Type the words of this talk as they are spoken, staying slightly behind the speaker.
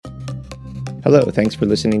Hello, thanks for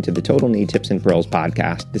listening to the Total Knee Tips and Pearls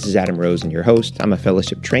podcast. This is Adam Rosen, your host. I'm a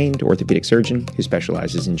fellowship-trained orthopedic surgeon who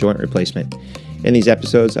specializes in joint replacement. In these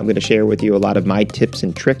episodes, I'm going to share with you a lot of my tips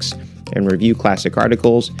and tricks and review classic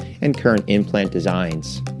articles and current implant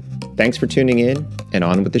designs. Thanks for tuning in, and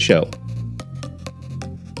on with the show.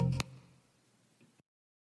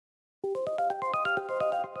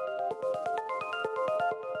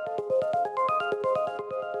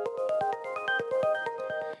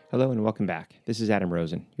 Hello and welcome back. This is Adam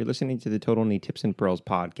Rosen. You're listening to the Total Knee Tips and Pearls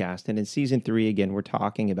podcast, and in Season 3, again, we're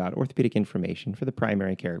talking about orthopedic information for the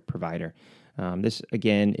primary care provider. This,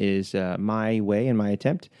 again, is my way and my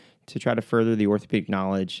attempt to try to further the orthopedic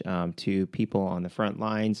knowledge to people on the front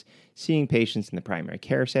lines, seeing patients in the primary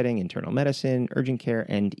care setting, internal medicine, urgent care,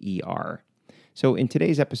 and ER. So in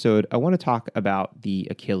today's episode, I want to talk about the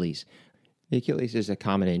Achilles. The Achilles is a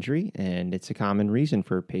common injury, and it's a common reason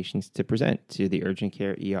for patients to present to the urgent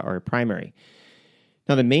care, ER, or primary.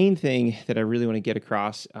 Now, the main thing that I really want to get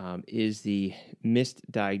across is the missed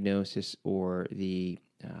diagnosis or the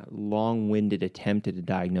long-winded attempt at a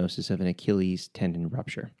diagnosis of an Achilles tendon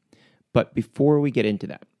rupture. But before we get into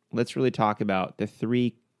that, let's really talk about the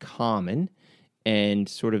three common and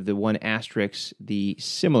sort of the one asterisk, the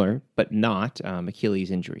similar but not Achilles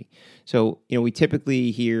injury. So, we typically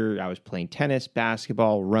hear I was playing tennis,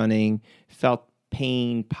 basketball, running, felt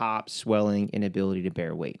pain, pop, swelling, inability to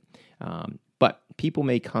bear weight. But people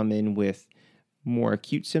may come in with more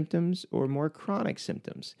acute symptoms or more chronic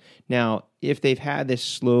symptoms. Now, if they've had this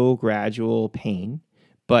slow, gradual pain,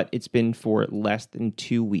 but it's been for less than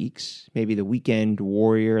 2 weeks, maybe the weekend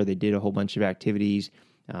warrior, they did a whole bunch of activities,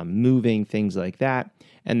 moving, things like that,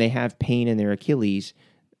 and they have pain in their Achilles,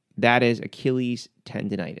 that is Achilles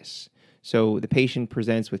tendinitis. So the patient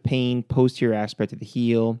presents with pain, posterior aspect of the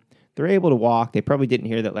heel. They're able to walk. They probably didn't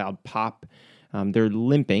hear that loud pop. They're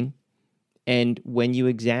limping. And when you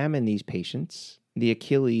examine these patients, the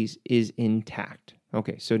Achilles is intact.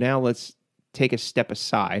 Okay, so now let's take a step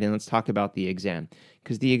aside and let's talk about the exam,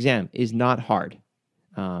 because the exam is not hard.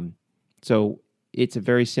 So it's a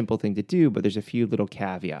very simple thing to do, but there's a few little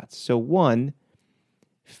caveats. So one,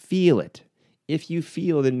 feel it. If you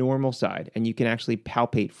feel the normal side and you can actually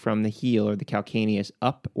palpate from the heel or the calcaneus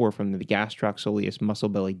up or from the gastroc-soleus muscle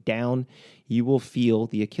belly down, you will feel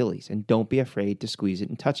the Achilles. And don't be afraid to squeeze it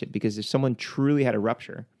and touch it, because if someone truly had a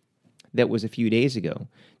rupture that was a few days ago,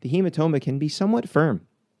 the hematoma can be somewhat firm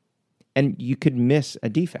and you could miss a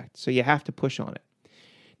defect. So you have to push on it.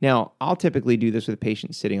 Now, I'll typically do this with a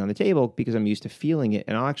patient sitting on the table because I'm used to feeling it,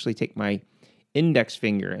 and I'll actually take my index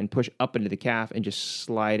finger and push up into the calf and just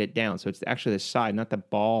slide it down. So it's actually the side, not the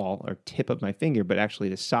ball or tip of my finger, but actually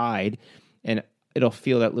the side, and it'll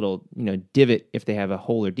feel that little, divot if they have a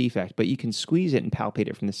hole or defect, but you can squeeze it and palpate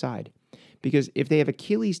it from the side. Because if they have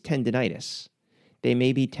Achilles tendinitis, they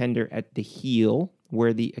may be tender at the heel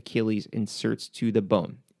where the Achilles inserts to the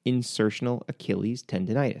bone, insertional Achilles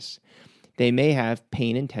tendinitis. They may have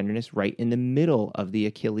pain and tenderness right in the middle of the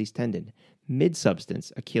Achilles tendon,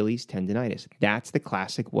 mid-substance Achilles tendinitis. That's the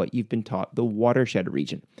classic, what you've been taught, the watershed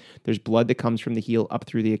region. There's blood that comes from the heel up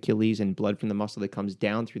through the Achilles and blood from the muscle that comes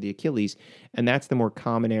down through the Achilles, and that's the more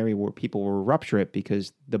common area where people will rupture it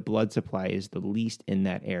because the blood supply is the least in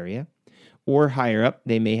that area. Or higher up,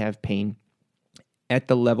 they may have pain at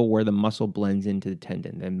the level where the muscle blends into the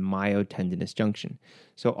tendon, the myotendinous junction.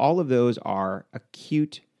 So all of those are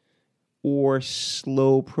acute or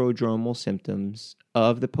slow prodromal symptoms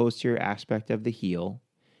of the posterior aspect of the heel,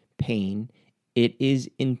 pain. It is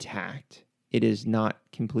intact. It is not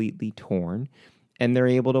completely torn, and they're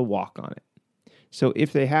able to walk on it. So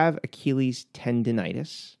if they have Achilles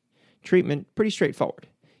tendinitis, treatment, pretty straightforward.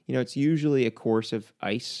 It's usually a course of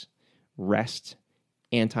ice, rest,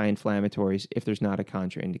 anti-inflammatories if there's not a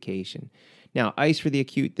contraindication. Now, ice for the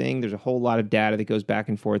acute thing, there's a whole lot of data that goes back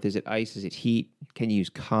and forth. Is it ice? Is it heat? Can you use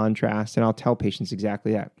contrast? And I'll tell patients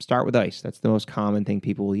exactly that. Start with ice. That's the most common thing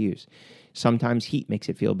people will use. Sometimes heat makes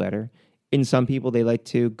it feel better. In some people, they like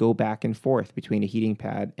to go back and forth between a heating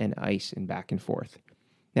pad and ice and back and forth.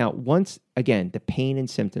 Now, once, again, the pain and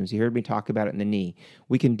symptoms, you heard me talk about it in the knee.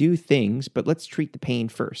 We can do things, but let's treat the pain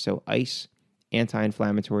first. So ice,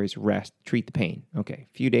 anti-inflammatories, rest, treat the pain. Okay,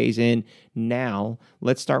 a few days in. Now,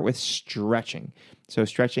 let's start with stretching. So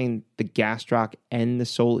stretching the gastroc and the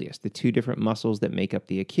soleus, the two different muscles that make up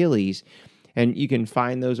the Achilles. And you can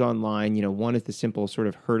find those online. One is the simple sort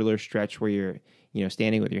of hurdler stretch where you're,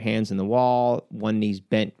 standing with your hands in the wall, one knee's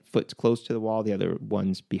bent, foot's close to the wall, the other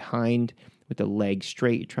one's behind with the leg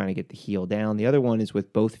straight, you're trying to get the heel down. The other one is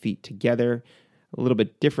with both feet together, a little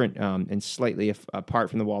bit different and slightly apart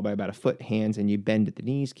from the wall by about a foot, hands, and you bend at the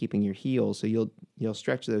knees, keeping your heels. So you'll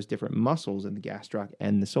stretch those different muscles in the gastroc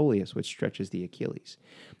and the soleus, which stretches the Achilles.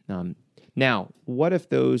 Now, what if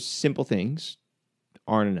those simple things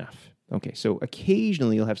aren't enough? Okay, so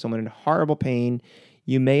occasionally you'll have someone in horrible pain.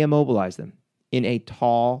 You may immobilize them in a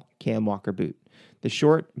tall cam walker boot. The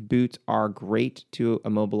short boots are great to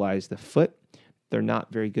immobilize the foot. They're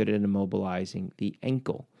not very good at immobilizing the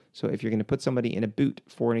ankle. So if you're going to put somebody in a boot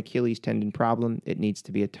for an Achilles tendon problem, it needs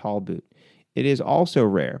to be a tall boot. It is also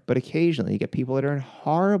rare, but occasionally you get people that are in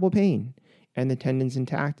horrible pain and the tendon's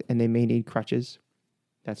intact and they may need crutches.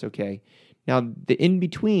 That's okay. Now, the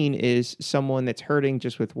in-between is someone that's hurting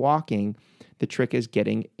just with walking. The trick is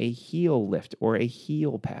getting a heel lift or a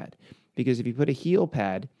heel pad. Because if you put a heel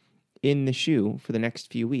pad in the shoe for the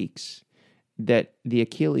next few weeks, that the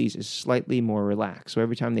Achilles is slightly more relaxed. So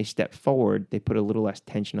every time they step forward, they put a little less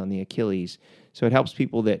tension on the Achilles. So it helps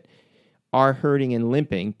people that are hurting and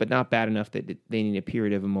limping, but not bad enough that they need a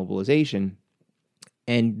period of immobilization.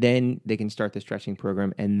 And then they can start the stretching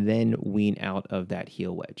program and then wean out of that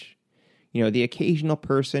heel wedge. You know, the occasional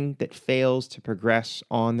person that fails to progress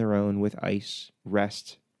on their own with ice,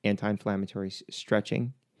 rest, anti-inflammatory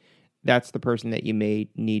stretching, that's the person that you may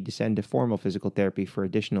need to send to formal physical therapy for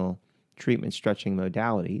additional treatment stretching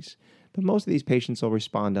modalities. But most of these patients will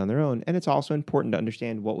respond on their own. And it's also important to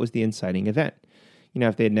understand what was the inciting event. You know,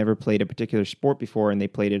 if they had never played a particular sport before and they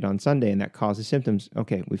played it on Sunday and that causes symptoms,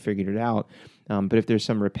 okay, we figured it out. But if there's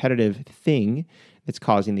some repetitive thing that's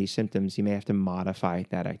causing these symptoms, you may have to modify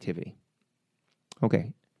that activity.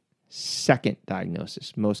 Okay, second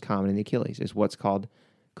diagnosis, most common in the Achilles, is what's called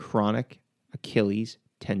chronic Achilles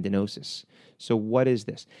tendinosis. So what is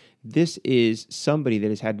this? This is somebody that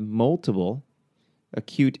has had multiple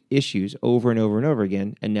acute issues over and over and over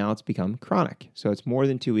again, and now it's become chronic. So it's more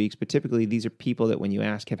than 2 weeks, but typically these are people that when you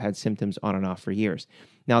ask have had symptoms on and off for years.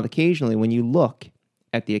 Now, occasionally when you look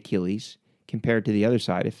at the Achilles compared to the other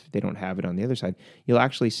side, if they don't have it on the other side, you'll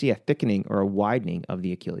actually see a thickening or a widening of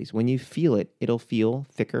the Achilles. When you feel it, it'll feel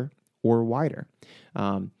thicker or wider.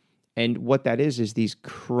 And what that is these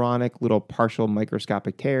chronic little partial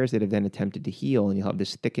microscopic tears that have then attempted to heal, and you'll have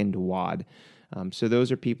this thickened wad. So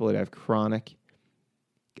those are people that have chronic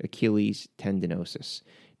Achilles tendinosis.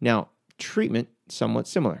 Now, treatment, somewhat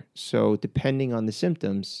similar. So depending on the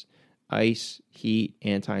symptoms, ice, heat,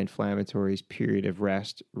 anti-inflammatories, period of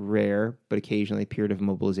rest, rare, but occasionally period of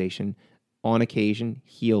mobilization, on occasion,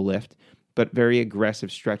 heel lift, but very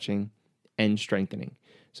aggressive stretching and strengthening.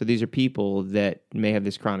 So these are people that may have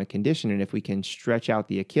this chronic condition, and if we can stretch out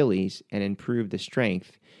the Achilles and improve the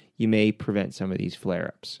strength, you may prevent some of these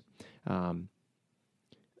flare-ups.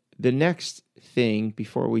 The next thing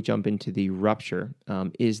before we jump into the rupture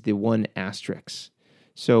is the one asterisk.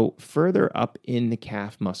 So further up in the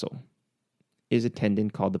calf muscle is a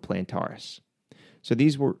tendon called the plantaris. So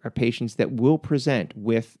these are patients that will present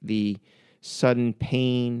with the sudden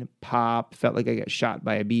pain, pop, felt like I got shot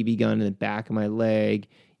by a BB gun in the back of my leg,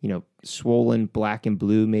 swollen, black and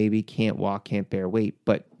blue maybe, can't walk, can't bear weight.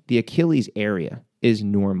 But the Achilles area is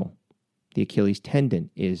normal. The Achilles tendon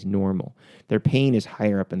is normal. Their pain is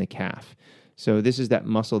higher up in the calf. So this is that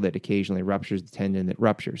muscle that occasionally ruptures, the tendon that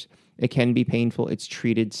ruptures. It can be painful. It's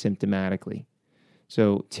treated symptomatically.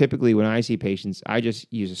 So typically when I see patients, I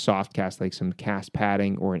just use a soft cast like some cast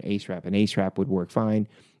padding or an ACE wrap. An ACE wrap would work fine.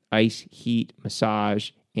 Ice, heat,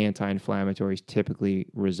 massage, anti-inflammatories typically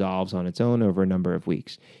resolves on its own over a number of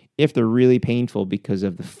weeks. If they're really painful because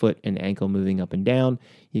of the foot and ankle moving up and down,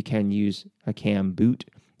 you can use a cam boot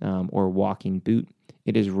or walking boot.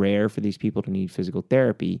 It is rare for these people to need physical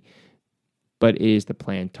therapy, but it is the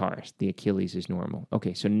plantaris. The Achilles is normal.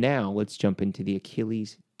 Okay, so now let's jump into the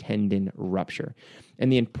Achilles tendon rupture.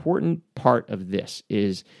 And the important part of this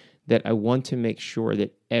is that I want to make sure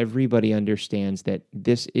that everybody understands that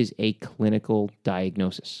this is a clinical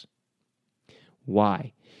diagnosis.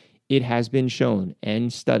 Why? It has been shown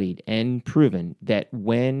and studied and proven that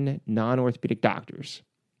when non-orthopedic doctors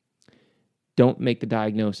don't make the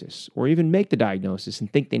diagnosis or even make the diagnosis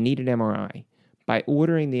and think they need an MRI, by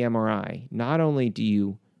ordering the MRI, not only do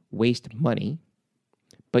you waste money,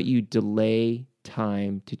 but you delay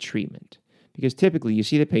time to treatment. Because typically you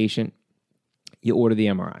see the patient, you order the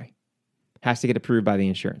MRI, has to get approved by the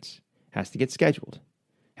insurance, has to get scheduled,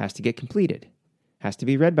 has to get completed, has to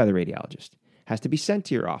be read by the radiologist, has to be sent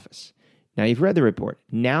to your office. Now you've read the report.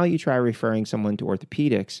 Now you try referring someone to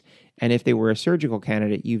orthopedics, and if they were a surgical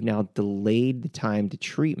candidate, you've now delayed the time to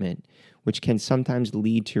treatment, which can sometimes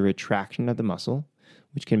lead to retraction of the muscle,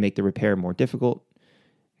 which can make the repair more difficult,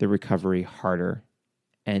 the recovery harder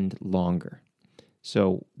and longer.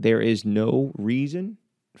 So there is no reason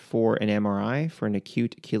for an MRI for an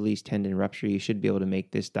acute Achilles tendon rupture. You should be able to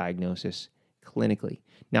make this diagnosis clinically.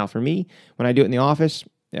 Now, for me, when I do it in the office,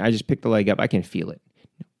 I just pick the leg up. I can feel it.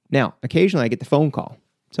 Now, occasionally I get the phone call.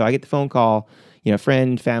 So I get the phone call,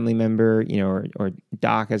 friend, family member, or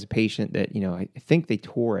doc as a patient that, I think they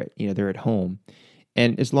tore it, they're at home.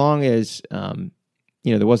 And as long as,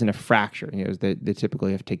 there wasn't a fracture, they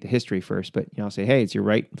typically have to take the history first, but, I'll say, hey, it's your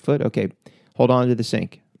right foot. Okay. Hold on to the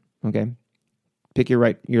sink. Okay. Pick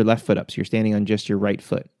your left foot up. So you're standing on just your right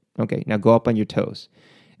foot. Okay. Now go up on your toes.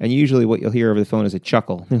 And usually what you'll hear over the phone is a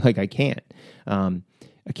chuckle. Like, I can't.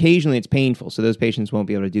 Occasionally it's painful, so those patients won't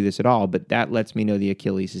be able to do this at all, but that lets me know the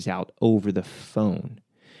Achilles is out over the phone.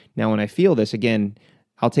 Now, when I feel this, again,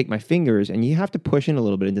 I'll take my fingers, and you have to push in a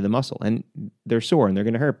little bit into the muscle, and they're sore and they're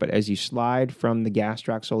going to hurt, but as you slide from the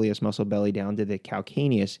gastrocsoleus muscle belly down to the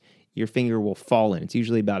calcaneus, your finger will fall in. It's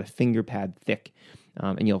usually about a finger pad thick,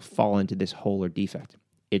 and you'll fall into this hole or defect.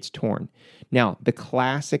 It's torn. Now, the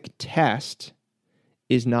classic test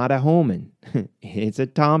is not a Homan. It's a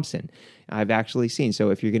Thompson. I've actually seen. So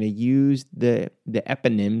if you're going to use the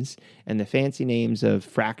eponyms and the fancy names of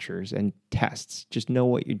fractures and tests, just know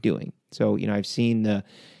what you're doing. So, I've seen the,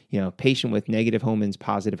 patient with negative Homans,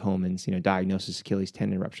 positive Homans, diagnosis Achilles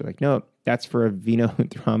tendon rupture. Like, no, that's for a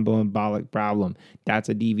venothromboembolic problem. That's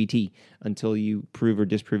a DVT until you prove or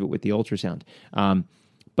disprove it with the ultrasound.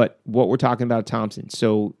 But what we're talking about, Thompson.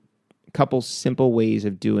 So couple simple ways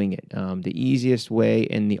of doing it. The easiest way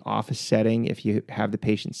in the office setting, if you have the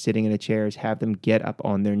patient sitting in a chair, is have them get up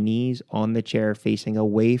on their knees on the chair facing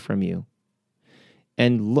away from you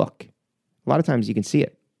and look. A lot of times you can see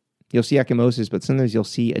it. You'll see ecchymosis, but sometimes you'll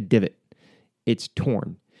see a divot. It's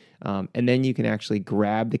torn. And then you can actually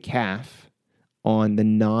grab the calf on the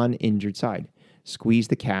non-injured side. Squeeze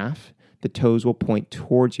the calf. The toes will point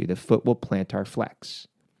towards you. The foot will plantar flex.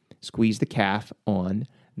 Squeeze the calf on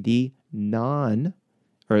the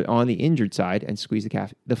on the injured side and squeeze the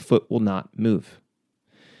calf. The foot will not move.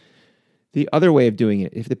 The other way of doing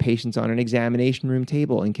it, if the patient's on an examination room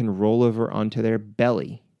table and can roll over onto their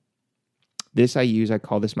belly, I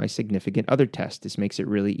call this my significant other test. This makes it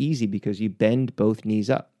really easy because you bend both knees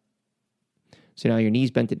up. So now your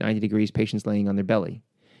knee's bent at 90 degrees, patient's laying on their belly.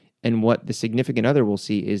 And what the significant other will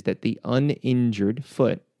see is that the uninjured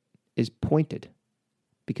foot is pointed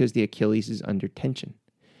because the Achilles is under tension.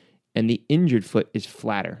 And the injured foot is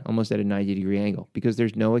flatter, almost at a 90-degree angle, because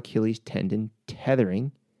there's no Achilles tendon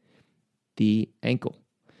tethering the ankle.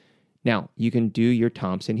 Now, you can do your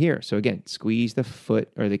Thompson here. So again, squeeze the foot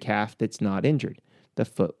or the calf that's not injured. The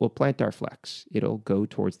foot will plantar flex. It'll go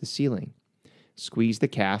towards the ceiling. Squeeze the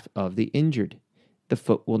calf of the injured. The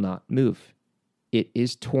foot will not move. It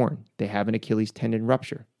is torn. They have an Achilles tendon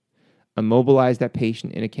rupture. Immobilize that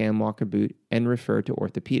patient in a cam walker boot and refer to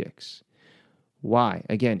orthopedics. Why?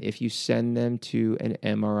 Again, if you send them to an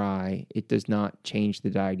MRI, it does not change the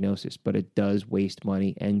diagnosis, but it does waste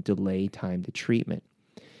money and delay time to treatment.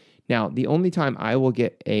 Now, the only time I will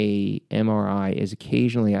get a MRI is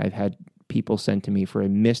occasionally I've had people sent to me for a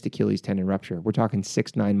missed Achilles tendon rupture. We're talking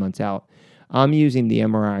 6-9 months out. I'm using the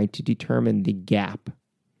MRI to determine the gap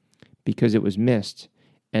because it was missed,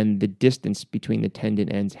 and the distance between the tendon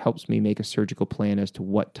ends helps me make a surgical plan as to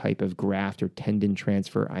what type of graft or tendon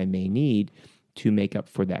transfer I may need to make up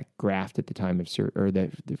for that graft at the time of or the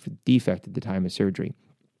defect at the time of surgery.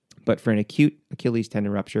 But for an acute Achilles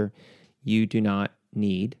tendon rupture, you do not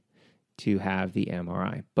need to have the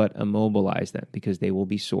MRI, but immobilize them because they will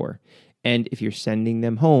be sore. And if you're sending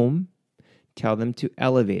them home, tell them to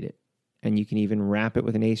elevate it. And you can even wrap it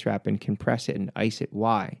with an ACE wrap and compress it and ice it.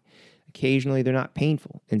 Why? Occasionally they're not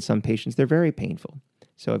painful. In some patients, they're very painful.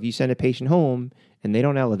 So if you send a patient home and they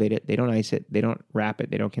don't elevate it, they don't ice it, they don't wrap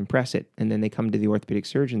it, they don't compress it, and then they come to the orthopedic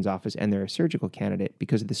surgeon's office and they're a surgical candidate,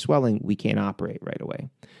 because of the swelling, we can't operate right away.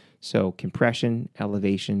 So compression,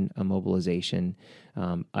 elevation, immobilization,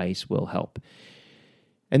 ice will help.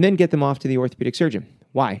 And then get them off to the orthopedic surgeon.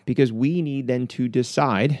 Why? Because we need then to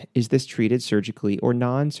decide, is this treated surgically or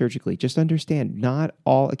non-surgically? Just understand, not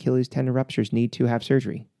all Achilles tendon ruptures need to have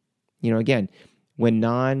surgery. Again, when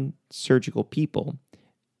non-surgical people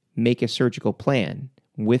make a surgical plan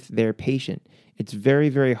with their patient, it's very,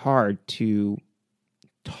 very hard to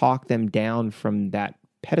talk them down from that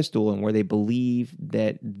pedestal and where they believe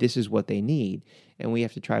that this is what they need. And we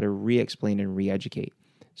have to try to re-explain and re-educate.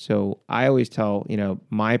 So I always tell,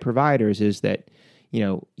 my providers is that,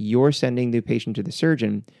 you're sending the patient to the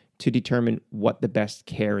surgeon to determine what the best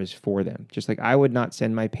care is for them. Just like I would not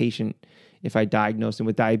send my patient if I diagnose them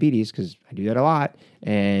with diabetes, because I do that a lot,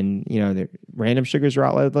 and random sugars are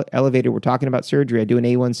all elevated. We're talking about surgery. I do an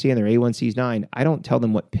A1C and their A1C is 9. I don't tell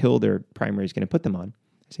them what pill their primary is going to put them on.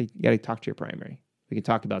 I say, you got to talk to your primary. We can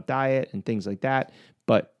talk about diet and things like that,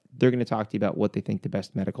 but they're going to talk to you about what they think the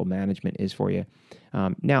best medical management is for you.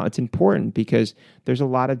 Now, it's important because there's a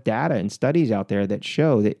lot of data and studies out there that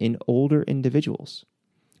show that in older individuals,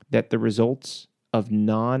 that the results of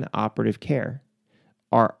non-operative care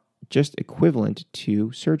are just equivalent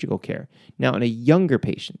to surgical care. Now, in a younger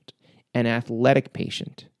patient, an athletic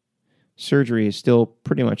patient, surgery is still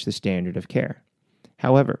pretty much the standard of care.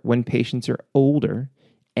 However, when patients are older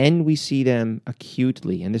and we see them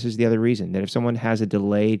acutely, and this is the other reason, that if someone has a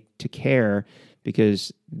delay to care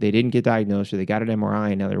because they didn't get diagnosed or they got an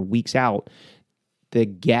MRI and now they're weeks out, the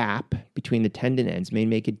gap between the tendon ends may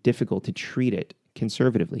make it difficult to treat it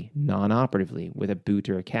conservatively, non-operatively, with a boot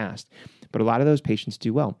or a cast. But a lot of those patients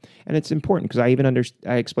do well. And it's important because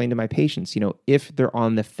I explain to my patients, if they're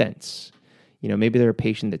on the fence, maybe they're a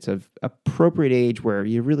patient that's of appropriate age where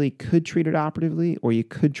you really could treat it operatively or you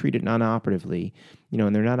could treat it non-operatively,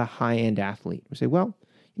 and they're not a high-end athlete. We say, well,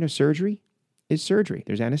 surgery is surgery.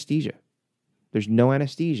 There's anesthesia. There's no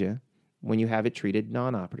anesthesia when you have it treated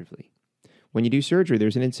non-operatively. When you do surgery,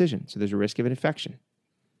 there's an incision, so there's a risk of an infection.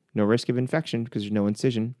 No risk of infection because there's no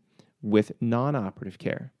incision with non-operative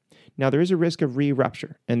care. Now, there is a risk of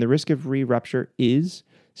re-rupture, and the risk of re-rupture is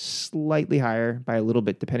slightly higher by a little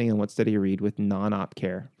bit, depending on what study you read, with non-op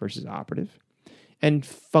care versus operative. And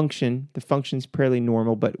the function's fairly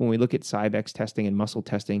normal, but when we look at Cybex testing and muscle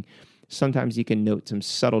testing, sometimes you can note some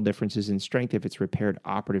subtle differences in strength if it's repaired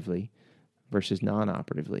operatively versus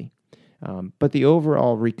non-operatively. But the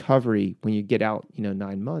overall recovery when you get out,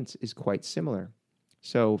 9 months is quite similar.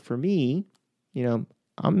 So for me,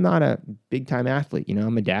 I'm not a big-time athlete.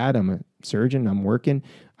 I'm a dad, I'm a surgeon, I'm working,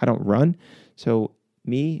 I don't run. So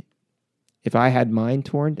me, if I had mine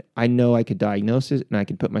torn, I know I could diagnose it and I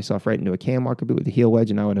could put myself right into a cam walker boot with a heel wedge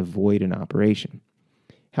and I would avoid an operation.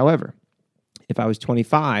 However, if I was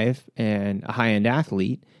 25 and a high-end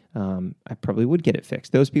athlete, I probably would get it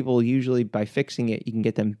fixed. Those people usually, by fixing it, you can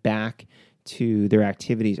get them back to their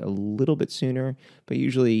activities a little bit sooner, but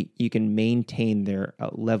usually you can maintain their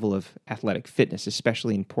level of athletic fitness,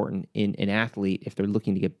 especially important in an athlete if they're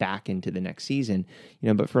looking to get back into the next season.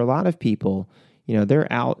 But for a lot of people,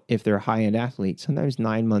 they're out, if they're a high-end athlete, sometimes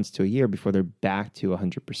 9 months to a year before they're back to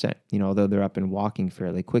 100%, although they're up and walking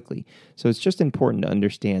fairly quickly. So it's just important to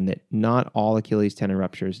understand that not all Achilles tendon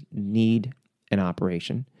ruptures need an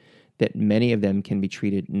operation, that many of them can be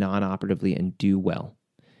treated non-operatively and do well.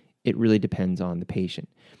 It really depends on the patient.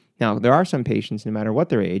 Now, there are some patients, no matter what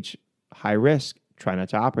their age, high risk, try not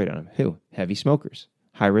to operate on them. Who? Heavy smokers,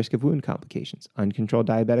 high risk of wound complications, uncontrolled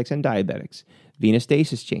diabetics and diabetics, venous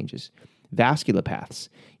stasis changes, vasculopaths.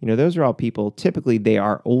 Those are all people, typically they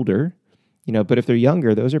are older, but if they're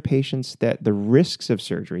younger, those are patients that the risks of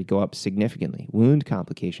surgery go up significantly. Wound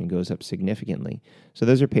complication goes up significantly. So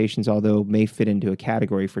those are patients, although may fit into a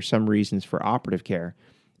category for some reasons for operative care,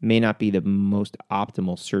 may not be the most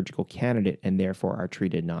optimal surgical candidate and therefore are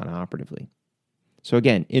treated non-operatively. So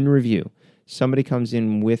again, in review, somebody comes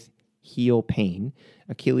in with heel pain,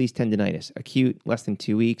 Achilles tendonitis, acute, less than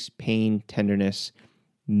 2 weeks, pain, tenderness,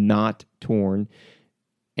 not torn,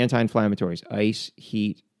 anti-inflammatories, ice,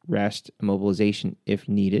 heat, rest, immobilization if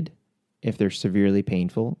needed, if they're severely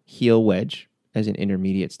painful, heel wedge as an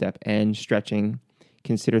intermediate step, and stretching,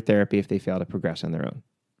 consider therapy if they fail to progress on their own.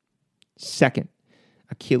 Second,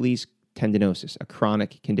 Achilles tendinosis, a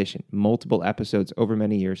chronic condition, multiple episodes over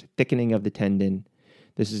many years, thickening of the tendon.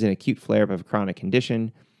 This is an acute flare-up of a chronic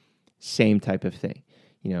condition, same type of thing.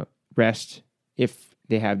 Rest if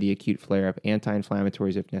they have the acute flare-up,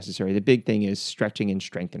 anti-inflammatories if necessary. The big thing is stretching and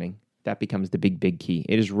strengthening. That becomes the big key.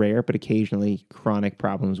 It is rare, but occasionally chronic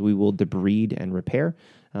problems we will debride and repair,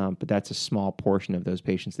 but that's a small portion of those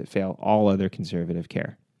patients that fail all other conservative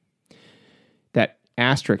care. That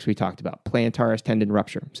asterisk we talked about, plantaris tendon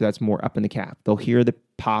rupture. So that's more up in the calf. They'll hear the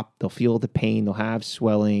pop, they'll feel the pain, they'll have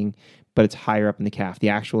swelling, but it's higher up in the calf. The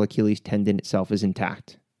actual Achilles tendon itself is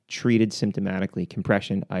intact, treated symptomatically,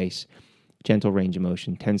 compression, ice, gentle range of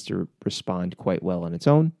motion, tends to respond quite well on its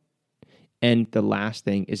own. And the last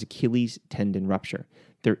thing is Achilles tendon rupture.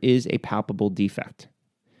 There is a palpable defect.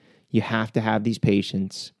 You have to have these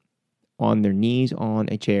patients on their knees on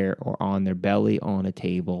a chair or on their belly on a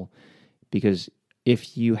table, because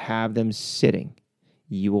if you have them sitting,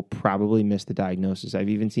 you will probably miss the diagnosis. I've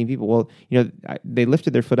even seen people, they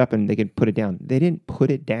lifted their foot up and they could put it down. They didn't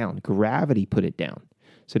put it down. Gravity put it down.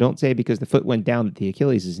 So don't say because the foot went down that the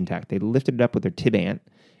Achilles is intact. They lifted it up with their tibant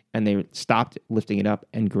and they stopped lifting it up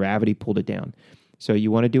and gravity pulled it down. So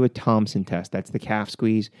you want to do a Thompson test. That's the calf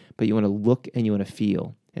squeeze, but you want to look and you want to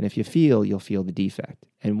feel. And if you feel, you'll feel the defect.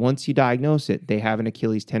 And once you diagnose it, they have an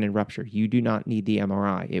Achilles tendon rupture. You do not need the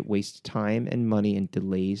MRI. It wastes time and money and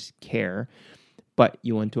delays care, but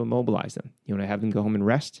you want to immobilize them. You want to have them go home and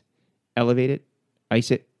rest, elevate it,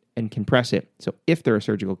 ice it, and compress it. So if they're a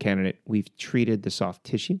surgical candidate, we've treated the soft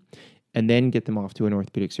tissue and then get them off to an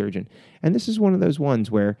orthopedic surgeon. And this is one of those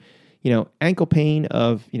ones where, ankle pain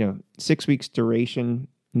of, 6 weeks duration,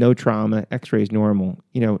 no trauma, x-rays normal,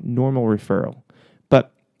 normal referral.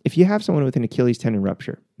 But if you have someone with an Achilles tendon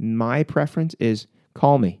rupture, my preference is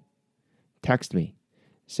call me, text me,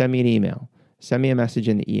 send me an email, send me a message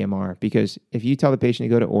in the EMR, because if you tell the patient to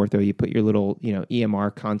go to ortho, you put your little,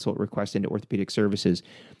 EMR consult request into orthopedic services,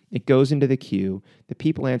 it goes into the queue. The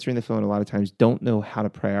people answering the phone a lot of times don't know how to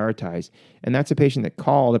prioritize. And that's a patient that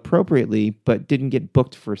called appropriately, but didn't get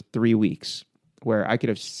booked for 3 weeks, where I could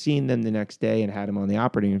have seen them the next day and had them on the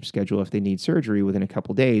operating room schedule if they need surgery within a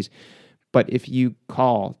couple days. But if you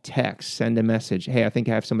call, text, send a message, hey, I think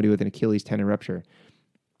I have somebody with an Achilles tendon rupture,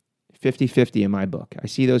 50-50 in my book. I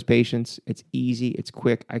see those patients. It's easy. It's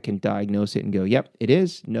quick. I can diagnose it and go, yep, it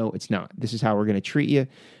is. No, it's not. This is how we're going to treat you.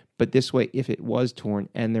 But this way, if it was torn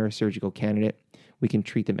and they're a surgical candidate, we can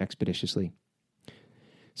treat them expeditiously.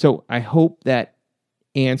 So I hope that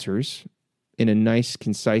answers, in a nice,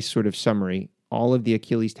 concise sort of summary, all of the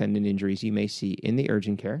Achilles tendon injuries you may see in the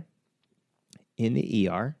urgent care, in the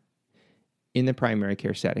ER, in the primary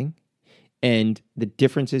care setting, and the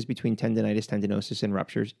differences between tendinitis, tendinosis, and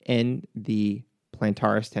ruptures, and the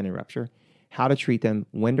plantaris tendon rupture, how to treat them,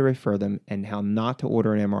 when to refer them, and how not to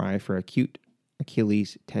order an MRI for acute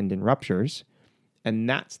Achilles tendon ruptures. And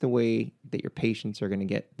that's the way that your patients are going to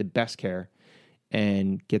get the best care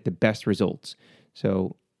and get the best results.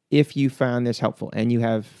 So if you found this helpful and you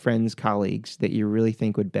have friends, colleagues that you really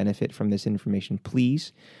think would benefit from this information,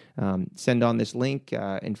 please send on this link,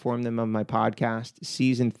 inform them of my podcast,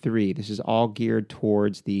 Season 3. This is all geared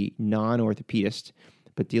towards the non-orthopedist,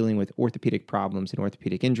 but dealing with orthopedic problems and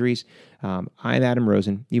orthopedic injuries. I'm Adam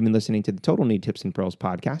Rosen. You've been listening to the Total Knee Tips and Pearls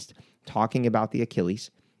podcast, talking about the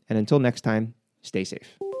Achilles. And until next time, stay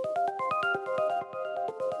safe.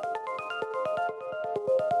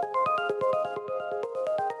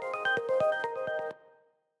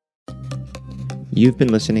 You've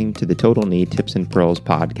been listening to the Total Knee Tips and Pearls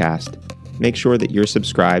podcast. Make sure that you're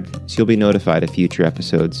subscribed so you'll be notified of future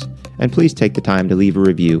episodes. And please take the time to leave a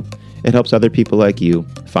review. It helps other people like you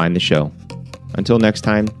find the show. Until next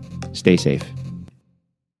time, stay safe.